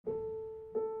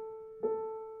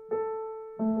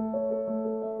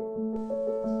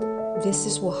This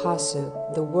is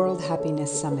WHASU, the World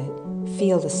Happiness Summit.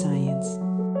 Feel the science.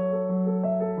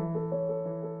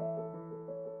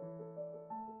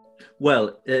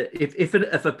 Well,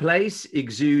 if a place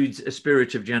exudes a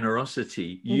spirit of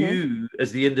generosity, you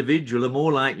as the individual are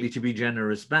more likely to be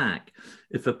generous back.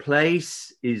 If a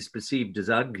place is perceived as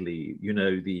ugly, you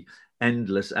know, the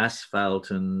endless asphalt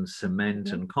and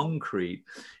cement and concrete,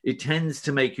 it tends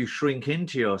to make you shrink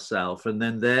into yourself and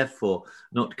then therefore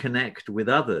not connect with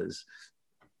others.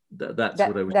 That's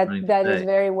what I was trying to say. That is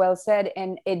very well said.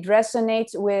 And it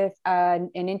resonates with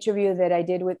an interview that I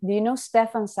did with, do you know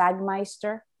Stefan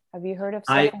Sagmeister? Have you heard of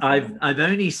Stefan? I've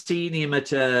only seen him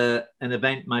at an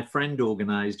event my friend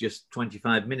organized just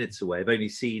 25 minutes away. I've only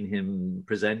seen him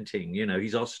presenting. You know,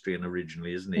 he's Austrian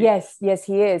originally, isn't he? Yes,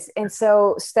 he is. And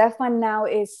so Stefan now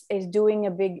is doing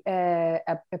a big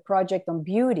a project on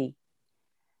beauty.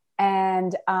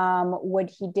 And what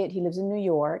he did, he lives in New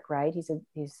York, right? He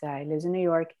lives in New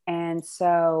York. And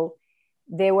so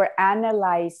they were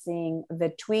analyzing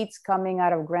the tweets coming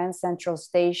out of Grand Central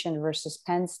Station versus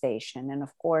Penn Station. And of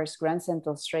course, Grand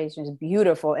Central Station is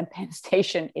beautiful and Penn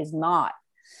Station is not.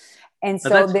 And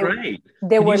so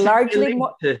they were largely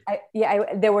more,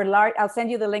 I'll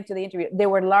send you the link to the interview. They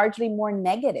were largely more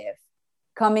negative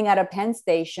coming out of Penn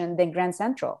Station than Grand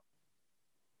Central.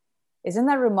 Isn't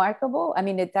that remarkable? I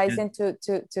mean, it ties into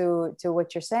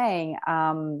what you're saying.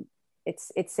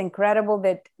 It's incredible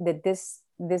that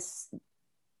this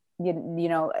you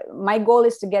know, my goal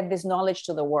is to get this knowledge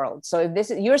to the world. So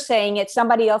if you're saying it,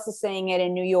 somebody else is saying it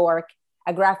in New York,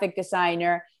 a graphic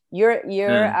designer, you're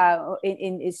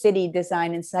in city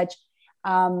design and such.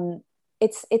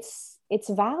 It's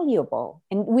valuable,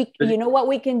 and you know what,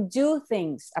 we can do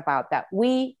things about that.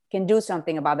 We can do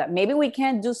something about that. Maybe we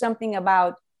can't do something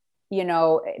about, you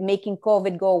know, making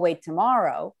COVID go away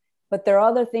tomorrow, but there are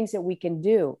other things that we can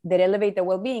do that elevate the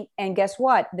well-being. And guess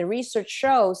what? The research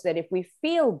shows that if we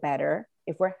feel better,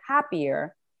 if we're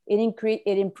happier, it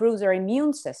improves our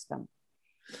immune system.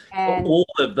 And all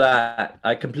of that,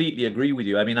 I completely agree with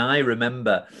you. I mean, I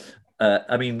remember,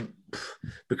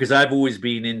 because I've always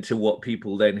been into what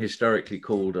people then historically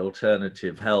called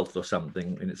alternative health or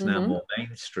something, and it's now more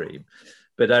mainstream.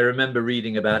 But I remember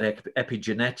reading about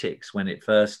epigenetics when it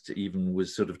first even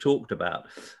was sort of talked about,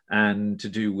 and to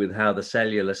do with how the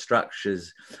cellular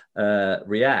structures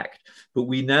react. But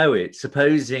we know it.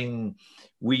 Supposing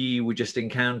we were just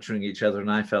encountering each other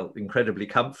and I felt incredibly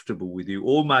comfortable with you,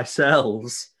 all my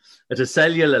cells at a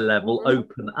cellular level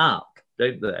open up,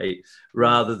 don't they?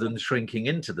 Rather than shrinking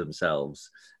into themselves.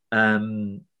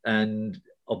 And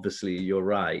obviously you're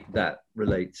right, that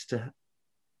relates to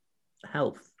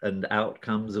health and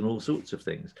outcomes and all sorts of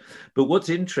things. But what's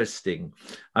interesting,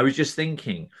 I was just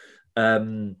thinking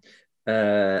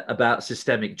about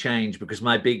systemic change, because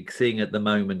my big thing at the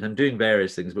moment, I'm doing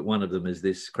various things, but one of them is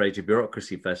this Creative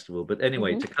Bureaucracy Festival. But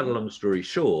anyway, to cut a long story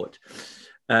short,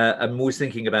 I'm always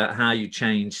thinking about how you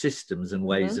change systems and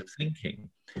ways of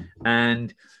thinking.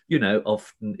 And, you know,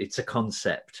 often it's a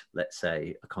concept, let's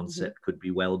say. A concept could be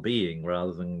well-being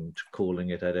rather than calling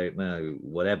it, I don't know,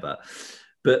 whatever.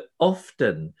 But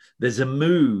often there's a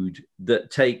mood that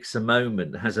takes a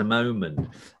moment, has a moment.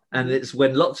 And it's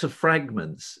when lots of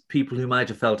fragments, people who might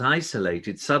have felt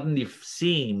isolated, suddenly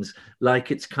seems like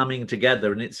it's coming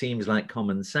together, and it seems like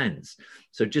common sense.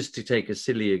 So just to take a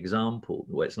silly example,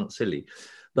 well, it's not silly,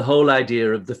 the whole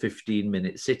idea of the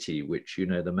 15-minute city, which, you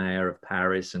know, the mayor of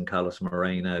Paris and Carlos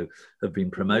Moreno have been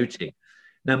promoting.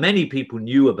 Now, many people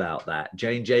knew about that.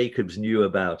 Jane Jacobs knew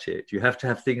about it. You have to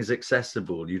have things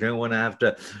accessible. You don't want to have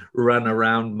to run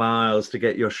around miles to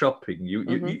get your shopping. You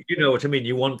know what I mean?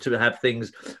 You want to have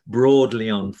things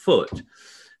broadly on foot.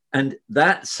 And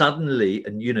that suddenly,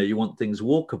 and, you know, you want things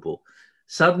walkable.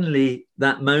 Suddenly,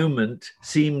 that moment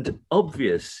seemed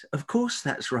obvious. Of course,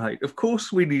 that's right. Of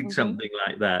course, we need something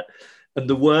like that. And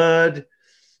the word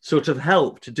sort of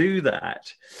helped to do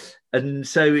that. And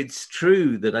so it's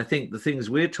true that I think the things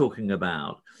we're talking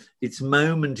about, its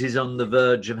moment is on the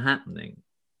verge of happening.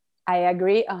 I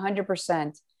agree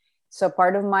 100%. So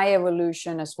part of my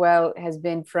evolution as well has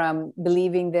been from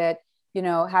believing that, you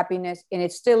know, happiness, and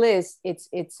it still is,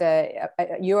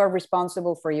 you are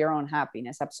responsible for your own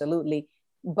happiness, absolutely.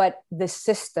 But the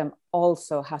system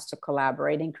also has to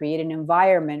collaborate and create an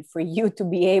environment for you to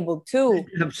be able to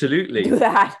absolutely do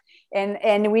that.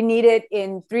 And we need it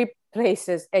in three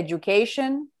places: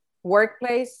 education,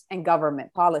 workplace, and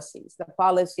government policies. The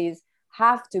policies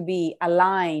have to be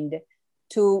aligned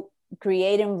to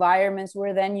create environments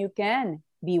where then you can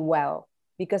be well,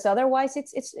 because otherwise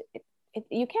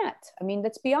you can't. I mean,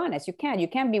 let's be honest, you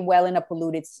can't be well in a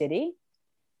polluted city.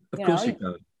 Of course you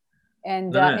can't.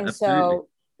 And so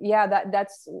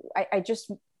that's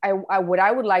what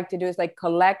I would like to do is like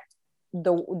collect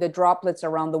the droplets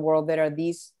around the world that are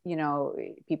these, you know,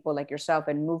 people like yourself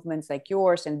and movements like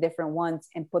yours and different ones,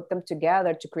 and put them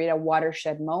together to create a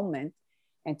watershed moment,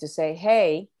 and to say,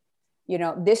 hey, you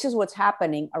know, this is what's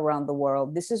happening around the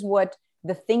world. This is what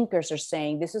the thinkers are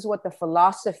saying. This is what the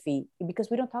philosophy, because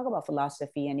we don't talk about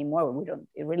philosophy anymore. We don't,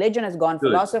 religion is gone,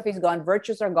 philosophy is gone,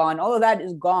 virtues are gone, all of that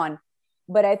is gone.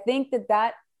 But I think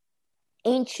that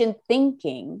ancient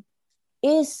thinking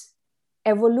is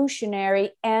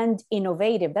evolutionary and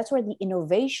innovative. That's where the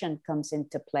innovation comes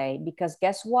into play, because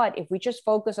guess what, if we just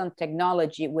focus on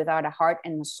technology without a heart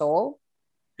and a soul,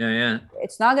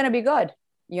 it's not going to be good,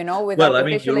 you know, with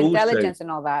artificial intelligence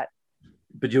and all that.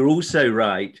 But you're also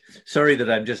right. Sorry that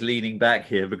I'm just leaning back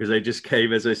here, because I just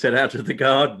came, as I said, out of the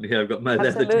garden here. I've got my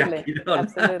leather jacket on.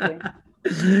 Absolutely.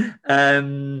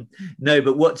 No,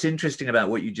 but what's interesting about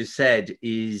what you just said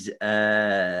is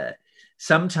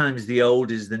sometimes the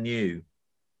old is the new.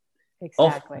 Exactly.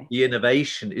 Often the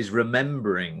innovation is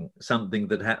remembering something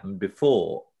that happened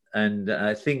before. And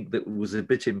I think that was a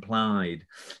bit implied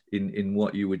in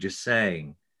what you were just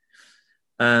saying.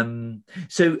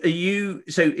 So are you,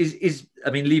 so is, I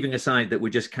mean, leaving aside that we're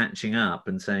just catching up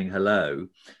and saying hello,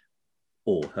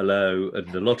 or hello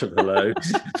and a lot of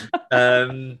hellos,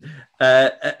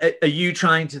 are you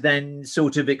trying to then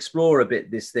sort of explore a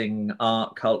bit this thing,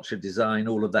 art, culture, design,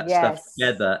 all of that stuff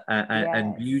together,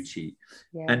 and beauty?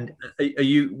 And are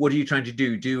you, what are you trying to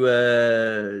do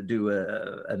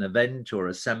an event or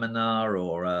a seminar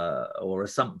or a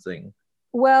something?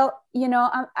 Well, you know,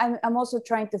 I'm also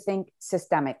trying to think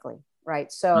systemically,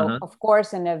 right? So of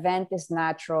course an event is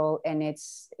natural, and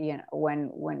it's, you know, when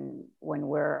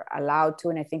we're allowed to,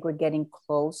 and I think we're getting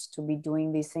close to be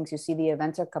doing these things. You see the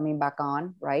events are coming back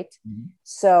on, right?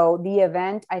 So the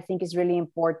event, I think, is really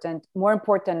important, more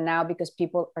important now, because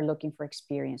people are looking for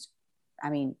experience. I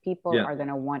mean, people are going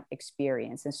to want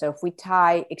experience. And so if we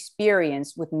tie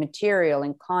experience with material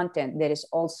and content that is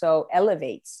also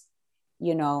elevates,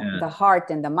 you know, the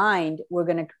heart and the mind,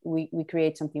 we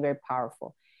create something very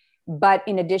powerful. But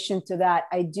in addition to that,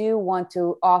 I do want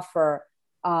to offer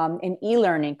an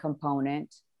e-learning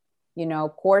component, you know,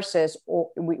 courses, or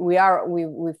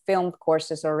we filmed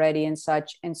courses already and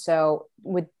such. And so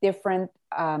with different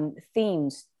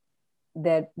themes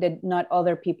that not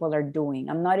other people are doing.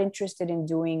 I'm not interested in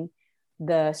doing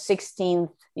the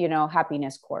 16th, you know,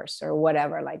 happiness course or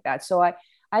whatever like that. So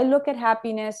I look at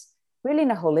happiness really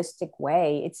in a holistic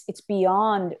way. It's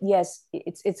beyond, yes,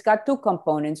 it's got two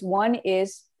components. One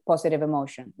is positive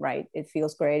emotion, right? It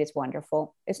feels great, it's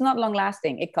wonderful. It's not long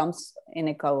lasting. It comes and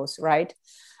it goes, right?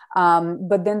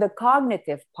 But then the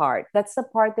cognitive part, that's the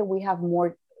part that we have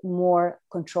more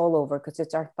control over, because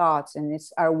it's our thoughts and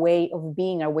it's our way of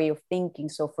being, our way of thinking.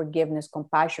 So forgiveness,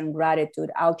 compassion,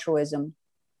 gratitude, altruism,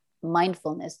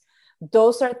 mindfulness,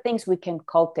 those are things we can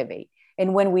cultivate.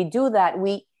 And when we do that,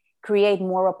 we create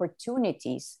more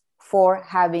opportunities for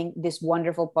having these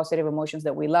wonderful positive emotions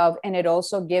that we love. And it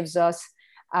also gives us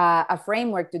a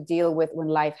framework to deal with when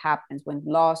life happens, when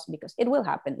loss, because it will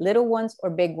happen, little ones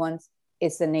or big ones,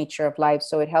 it's the nature of life.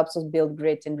 So it helps us build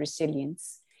grit and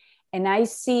resilience. And I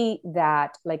see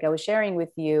that, like I was sharing with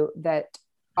you, that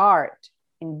art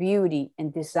and beauty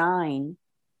and design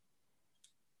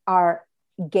are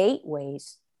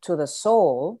gateways to the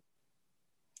soul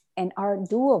and are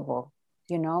doable.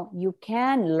 You know, you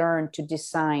can learn to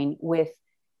design with,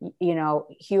 you know,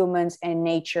 humans and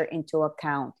nature into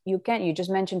account. You just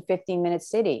mentioned 15-minute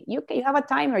city. You have a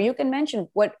timer. You can measure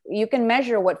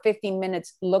what 15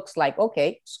 minutes looks like.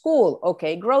 Okay, school.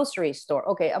 Okay, grocery store.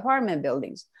 Okay, apartment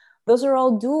buildings. Those are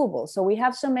all doable. So we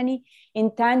have so many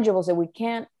intangibles that we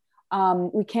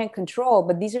can't control,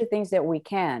 but these are things that we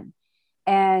can.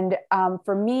 And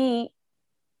for me,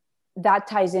 that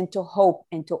ties into hope,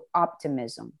 into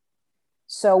optimism.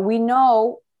 So we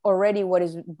know already what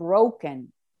is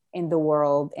broken in the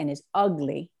world and is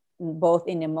ugly, both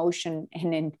in emotion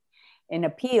and in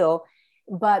appeal.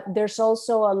 But there's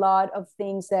also a lot of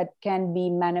things that can be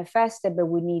manifested, but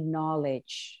we need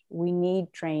knowledge. We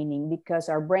need training, because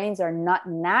our brains are not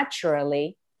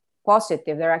naturally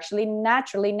positive. They're actually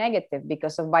naturally negative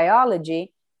because of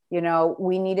biology. You know,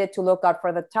 we needed to look out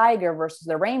for the tiger versus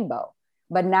the rainbow.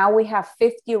 But now we have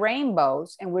 50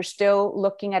 rainbows and we're still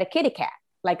looking at a kitty cat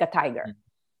like a tiger.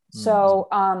 So,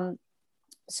 and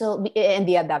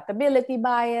the adaptability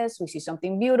bias, we see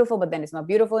something beautiful, but then it's not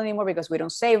beautiful anymore because we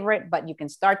don't savor it, but you can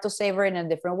start to savor it in a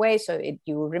different way. So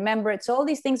you will remember it. So all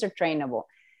these things are trainable.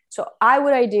 So I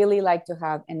would ideally like to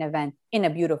have an event in a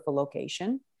beautiful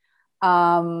location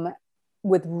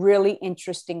with really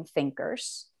interesting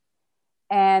thinkers.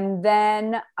 and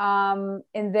then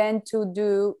to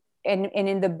do, and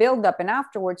in the build up and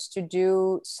afterwards to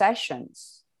do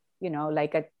sessions,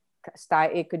 like a style.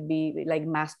 It could be like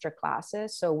master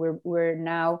classes. So we're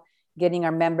now getting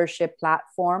our membership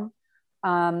platform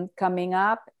coming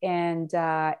up, and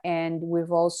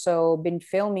we've also been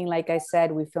filming. Like I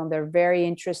said, we filmed a very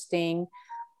interesting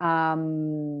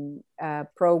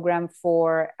program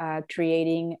for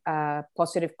creating a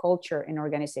positive culture in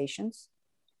organizations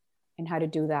and how to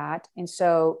do that. And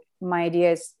so my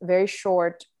idea is very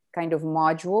short kind of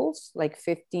modules, like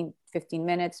 15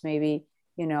 minutes, maybe,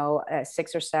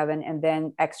 6 or 7, and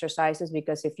then exercises,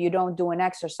 because if you don't do an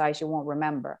exercise, you won't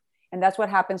remember. And that's what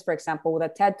happens, for example, with a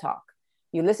TED Talk.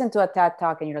 You listen to a TED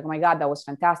Talk and you're like, oh my God, that was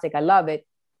fantastic. I love it.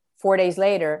 4 days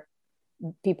later,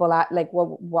 people are like,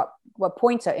 well, what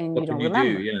points are, and you don't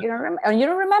remember. You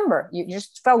don't remember. You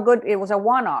just felt good. It was a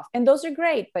one-off, and those are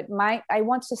great. But I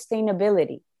want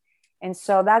sustainability. And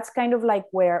so that's kind of like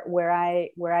where I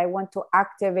want to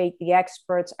activate the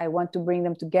experts. I want to bring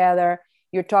them together.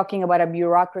 You're talking about a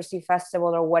bureaucracy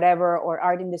festival or whatever, or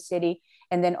art in the city,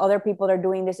 and then other people are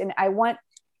doing this. And I want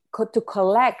to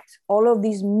collect all of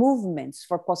these movements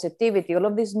for positivity, all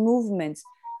of these movements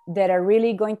that are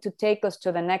really going to take us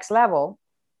to the next level,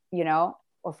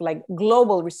 of like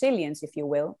global resilience, if you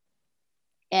will,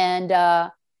 and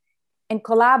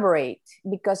collaborate.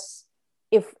 Because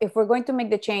if we're going to make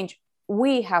the change,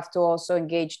 we have to also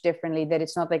engage differently. That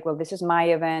it's not like, well, this is my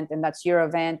event and that's your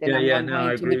event, and I'm not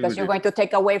going to, because you're going to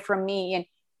take away from me. And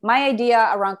my idea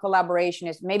around collaboration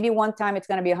is maybe one time it's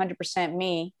going to be 100%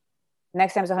 me,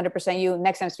 next time it's 100% you,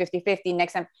 next time it's 50-50,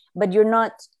 next time, but you're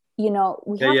not, we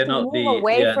have to move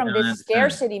away from this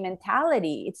scarcity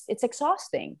mentality. It's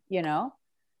exhausting,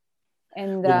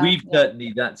 And well, we've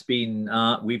certainly, that's been,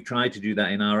 we've tried to do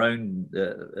that in our own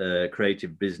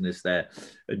creative business there,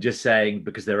 just saying,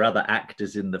 because there are other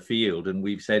actors in the field, and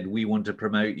we've said, we want to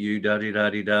promote you,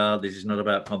 da-di-da-di-da, this is not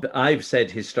about, I've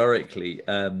said historically,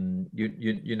 I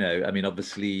mean,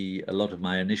 obviously a lot of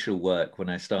my initial work when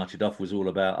I started off was all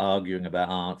about arguing about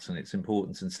arts and its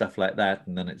importance and stuff like that,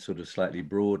 and then it sort of slightly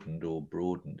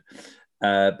broadened.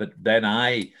 But then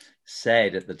I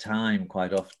said at the time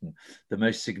quite often, the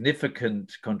most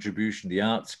significant contribution the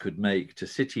arts could make to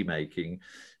city making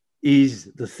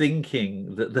is the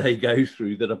thinking that they go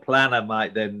through, that a planner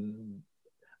might then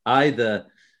either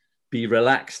be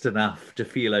relaxed enough to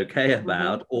feel okay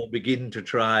about, or begin to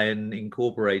try and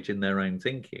incorporate in their own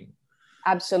thinking.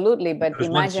 Absolutely. But because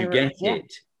once you get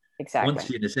it, exactly. Once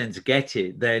you in a sense get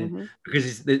it, then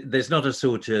because there's not a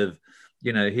sort of,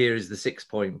 here is the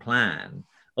 6-point plan.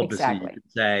 Obviously, you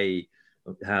could say,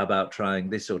 how about trying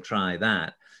this or try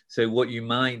that? So what you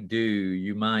might do,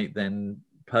 you might then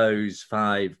pose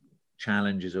 5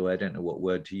 challenges, or I don't know what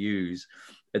word to use,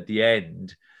 at the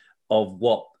end of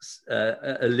what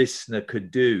a listener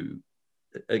could do.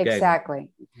 Again, exactly.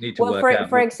 Need to work out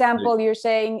for example, you're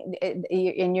saying,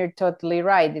 and you're totally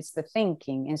right, it's the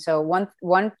thinking. And so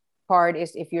one part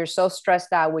is, if you're so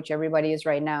stressed out, which everybody is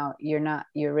right now,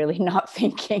 you're really not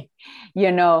thinking,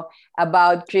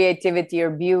 about creativity or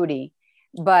beauty.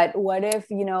 But what if,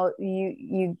 you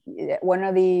one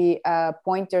of the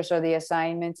pointers or the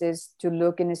assignments is to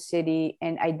look in a city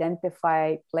and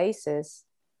identify places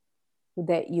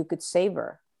that you could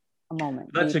savor a moment.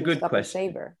 That's a good question.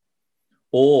 Savor.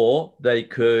 Or they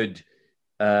could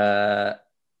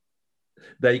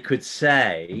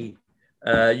say,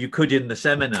 you could in the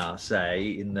seminar say,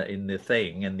 in the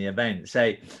thing, in the event,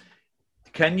 say,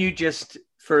 can you just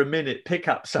for a minute pick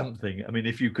up something? I mean,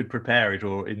 if you could prepare it,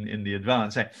 or in the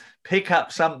advance, say, pick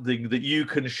up something that you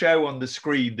can show on the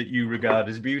screen that you regard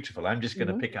as beautiful. I'm just going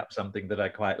to pick up something that I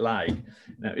quite like.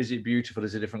 Now, is it beautiful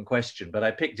is a different question, but I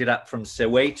picked it up from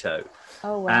Soweto.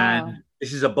 Oh, wow. And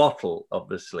this is a bottle,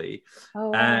 obviously.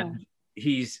 Oh, wow. And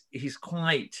he's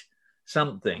quite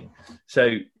something.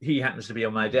 So he happens to be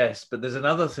on my desk, but there's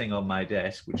another thing on my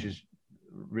desk, which is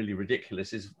really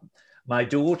ridiculous, is my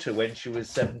daughter, when she was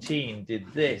 17, did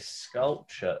this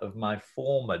sculpture of my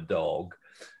former dog.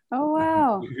 Oh,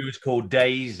 wow. Who was called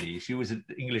Daisy. She was an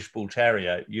English Bull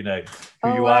Terrier, who you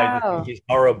wow. either think is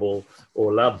horrible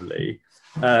or lovely.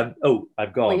 I've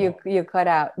gone. Well, you cut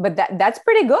out, but that's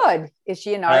pretty good. Is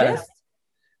she an artist?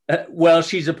 Well,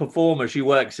 she's a performer. She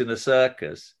works in a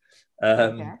circus.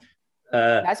 Okay.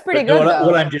 That's pretty good.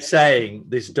 What I'm just saying,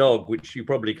 this dog, which you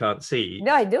probably can't see.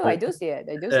 No, I do. I do see it.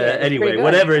 Anyway,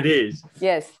 whatever it is.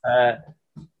 Yes.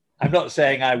 I'm not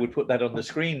saying I would put that on the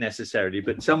screen necessarily,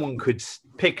 but someone could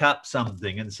pick up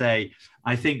something and say,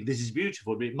 I think this is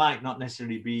beautiful, but it might not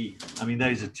necessarily be, I mean,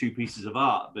 those are 2 pieces of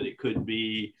art, but it could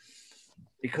be,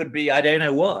 I don't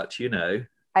know what,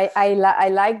 I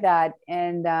like that.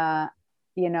 And,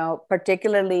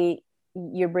 particularly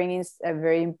you're bringing a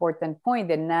very important point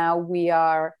that now we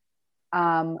are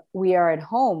at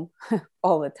home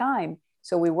all the time.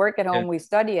 So we work at home, we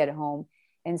study at home.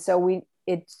 And so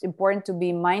it's important to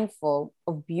be mindful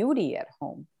of beauty at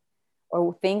home,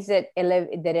 or things that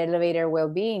elevate our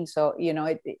well-being. So,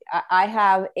 I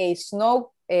have a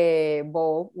snow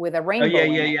bowl with a rainbow. Oh,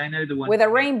 yeah, I know the one. With a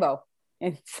rainbow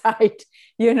inside,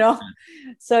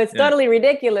 So it's totally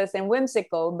ridiculous and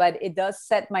whimsical, but it does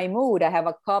set my mood. I have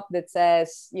a cup that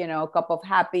says, a cup of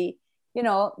happy,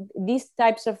 these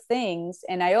types of things.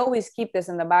 And I always keep this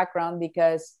in the background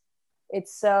because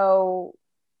it's so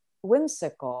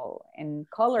whimsical and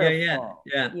colorful.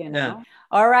 Yeah.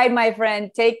 All right, my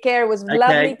friend, take care. It was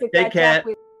lovely to catch up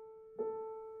with.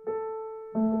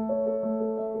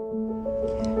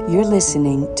 You're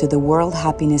listening to the World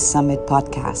Happiness Summit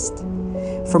podcast.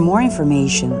 For more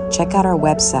information, check out our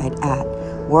website at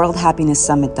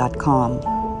worldhappinesssummit.com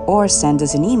or send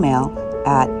us an email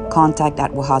at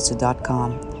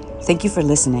contact@wahasu.com. Thank you for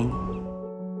listening.